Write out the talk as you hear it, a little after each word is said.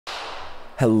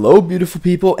Hello beautiful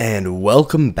people and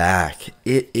welcome back.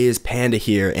 It is Panda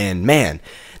here, and man,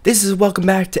 this is a welcome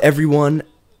back to everyone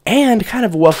and kind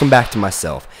of a welcome back to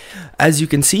myself. As you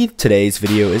can see, today's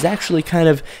video is actually kind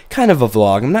of a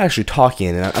vlog. I'm not actually talking,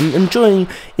 and I'm enjoying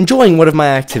one of my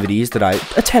activities that I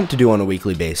attempt to do on a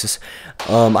weekly basis.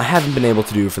 I haven't been able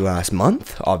to do for the last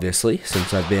month, obviously,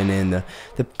 since I've been in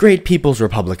the great People's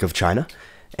Republic of China.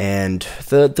 And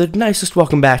the nicest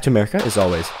welcome back to America is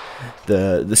always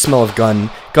the smell of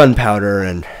gunpowder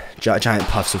and giant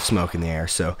puffs of smoke in the air.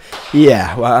 So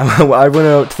yeah, I went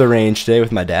out to the range today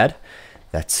with my dad.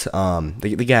 That's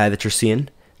the guy that you're seeing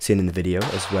in the video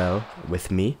as well with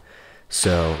me.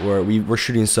 So we're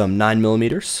shooting some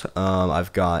 9mm.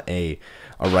 I've got a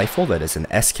rifle that is an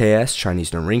SKS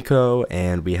Chinese Norinco,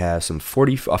 and we have some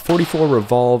 44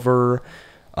 revolver.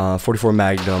 44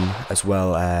 Magnum, as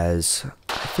well as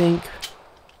I think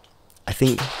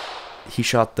he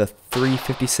shot the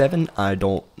 357. I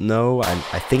don't know. I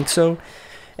think so.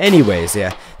 Anyways,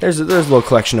 yeah, there's a little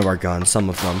collection of our guns. Some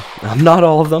of them, not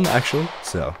all of them actually.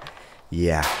 So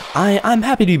yeah, I'm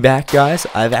happy to be back, guys.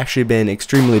 I've actually been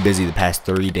extremely busy the past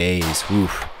 30 days.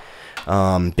 Oof.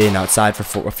 Being outside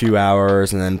for a few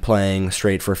hours and then playing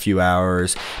straight for a few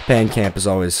hours. Band camp is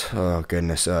always, oh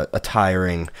goodness, a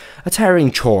tiring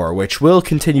chore, which will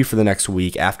continue for the next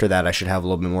week. After that, I should have a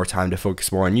little bit more time to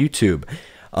focus more on YouTube.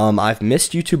 I've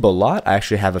missed YouTube a lot. I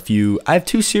actually have I have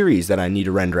 2 series that I need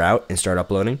to render out and start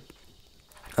uploading.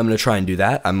 I'm going to try and do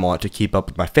that. I want to keep up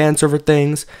with my fan server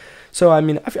things. So, I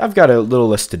mean, I've got a little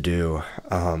list to do.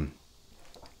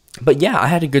 But yeah, I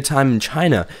had a good time in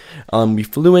China. We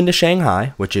flew into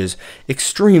Shanghai, which is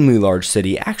extremely large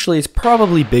city. Actually, it's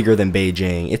probably bigger than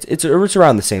Beijing. It's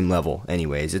around the same level,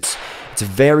 anyways. It's a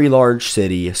very large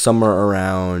city, somewhere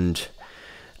around,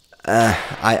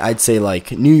 I'd say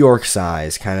like New York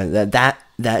size, kind of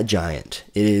that giant.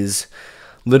 It is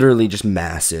literally just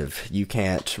massive. You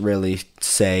can't really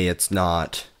say it's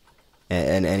not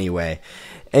in any way.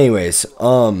 Anyways,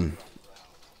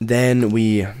 then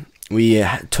we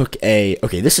took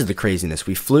okay, this is the craziness.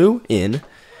 We flew in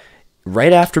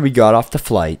right after we got off the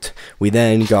flight. We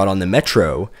then got on the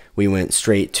metro. We went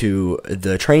straight to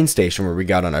the train station where we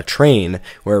got on a train,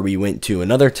 where we went to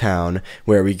another town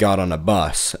where we got on a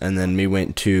bus, and then we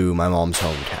went to my mom's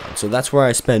hometown. So that's where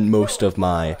I spent most of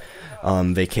my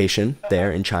vacation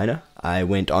there in China. I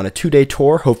went on a 2-day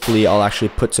tour. Hopefully I'll actually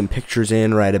put some pictures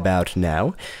in right about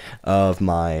now of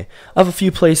a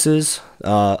few places,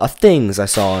 of things I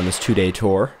saw on this 2-day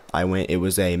tour. It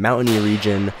was a mountainy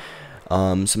region,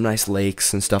 some nice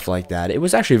lakes and stuff like that. It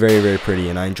was actually very, very pretty,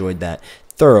 and I enjoyed that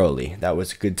thoroughly. That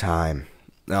was a good time.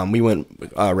 We went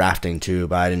rafting too,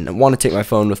 but I didn't want to take my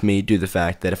phone with me due to the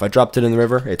fact that if I dropped it in the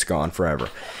river, it's gone forever.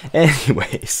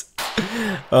 Anyways,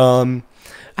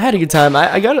 I had a good time.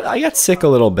 I got sick a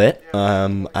little bit.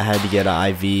 I had to get an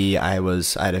IV.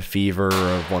 I had a fever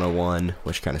of 101,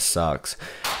 which kind of sucks.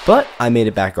 But I made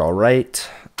it back all right.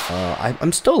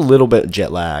 I'm still a little bit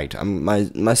jet lagged.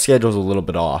 My schedule's a little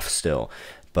bit off still,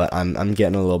 but I'm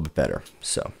getting a little bit better.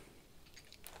 So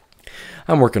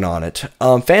I'm working on it.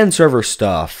 Fan server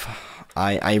stuff.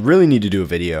 I really need to do a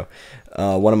video.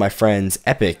 One of my friends,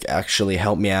 Epic, actually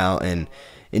helped me out and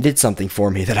it did something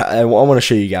for me that I want to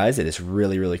show you guys. It is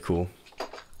really, really cool.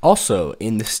 Also,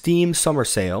 in the Steam summer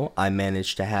sale, I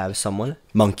managed to have someone,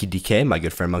 Monkey DK, my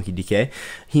good friend Monkey DK,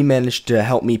 he managed to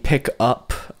help me pick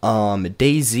up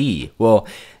DayZ. Well,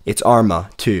 it's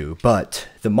Arma too, but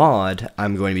the mod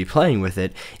I'm going to be playing with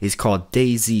it is called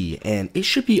DayZ, and it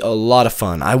should be a lot of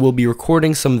fun. I will be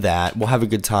recording some of that. We'll have a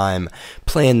good time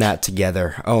playing that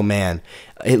together. Oh man,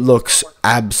 it looks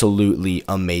absolutely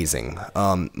amazing.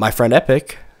 My friend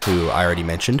Epic, who I already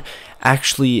mentioned,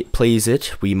 actually plays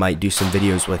it. We might do some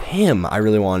videos with him. I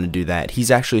really want to do that.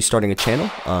 He's actually starting a channel.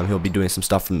 He'll be doing some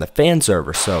stuff from the fan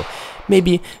server, so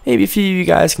maybe a few of you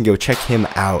guys can go check him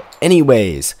out.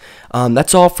 Anyways,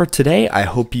 that's all for today. I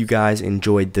hope you guys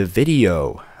enjoyed the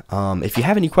video. If you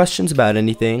have any questions about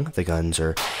anything, the guns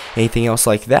or anything else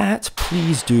like that,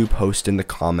 please do post in the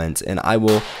comments and I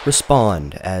will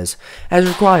respond as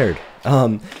required.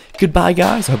 Goodbye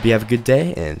guys, hope you have a good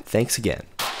day and thanks again.